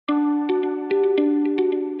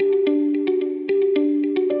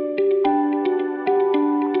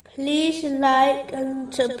like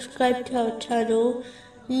and subscribe to our channel.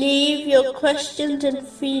 Leave your questions and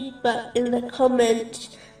feedback in the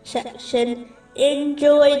comments section.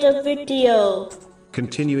 Enjoy the video.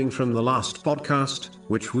 Continuing from the last podcast,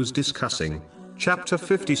 which was discussing chapter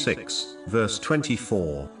 56, verse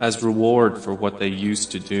 24. As reward for what they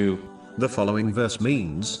used to do. The following verse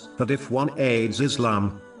means that if one aids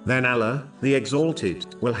Islam, then Allah, the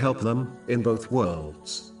Exalted, will help them in both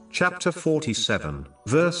worlds. Chapter 47,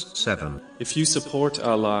 verse 7. If you support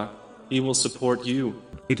Allah, He will support you.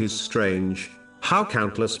 It is strange how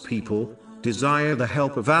countless people desire the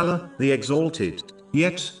help of Allah, the Exalted,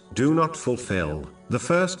 yet do not fulfill the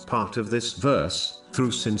first part of this verse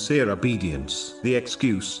through sincere obedience. The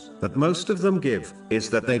excuse that most of them give is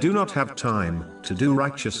that they do not have time to do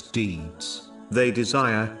righteous deeds. They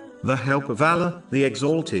desire the help of Allah, the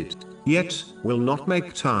Exalted, yet will not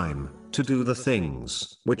make time to do the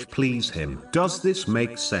things which please Him. Does this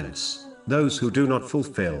make sense? Those who do not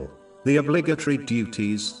fulfill the obligatory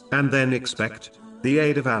duties and then expect the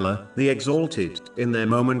aid of Allah, the Exalted, in their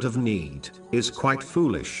moment of need, is quite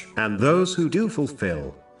foolish. And those who do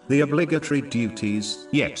fulfill the obligatory duties,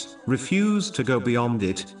 yet refuse to go beyond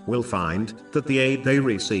it, will find that the aid they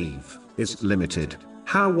receive is limited.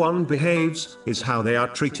 How one behaves is how they are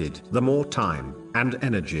treated. The more time and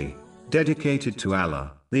energy dedicated to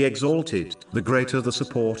Allah, the Exalted, the greater the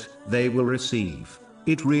support they will receive.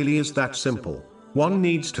 It really is that simple. One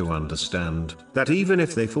needs to understand that even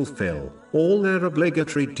if they fulfill all their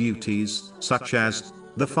obligatory duties, such as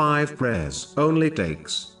the 5 prayers, only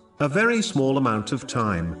takes a very small amount of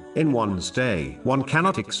time in one's day. One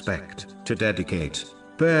cannot expect to dedicate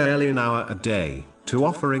barely an hour a day to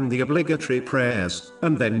offering the obligatory prayers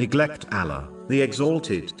and then neglect Allah, the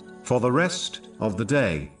Exalted, for the rest of the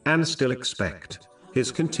day, and still expect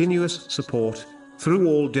His continuous support through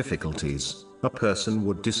all difficulties. A person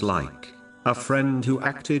would dislike a friend who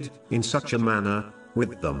acted in such a manner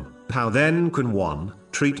with them. How then can one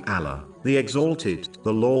treat Allah, the Exalted,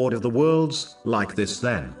 the Lord of the worlds, like this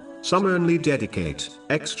then? Some only dedicate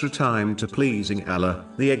extra time to pleasing Allah,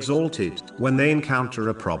 the Exalted, when they encounter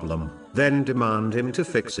a problem, then demand Him to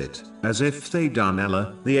fix it, as if they done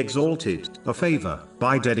Allah, the Exalted, a favor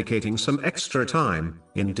by dedicating some extra time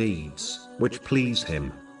in deeds which please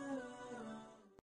Him.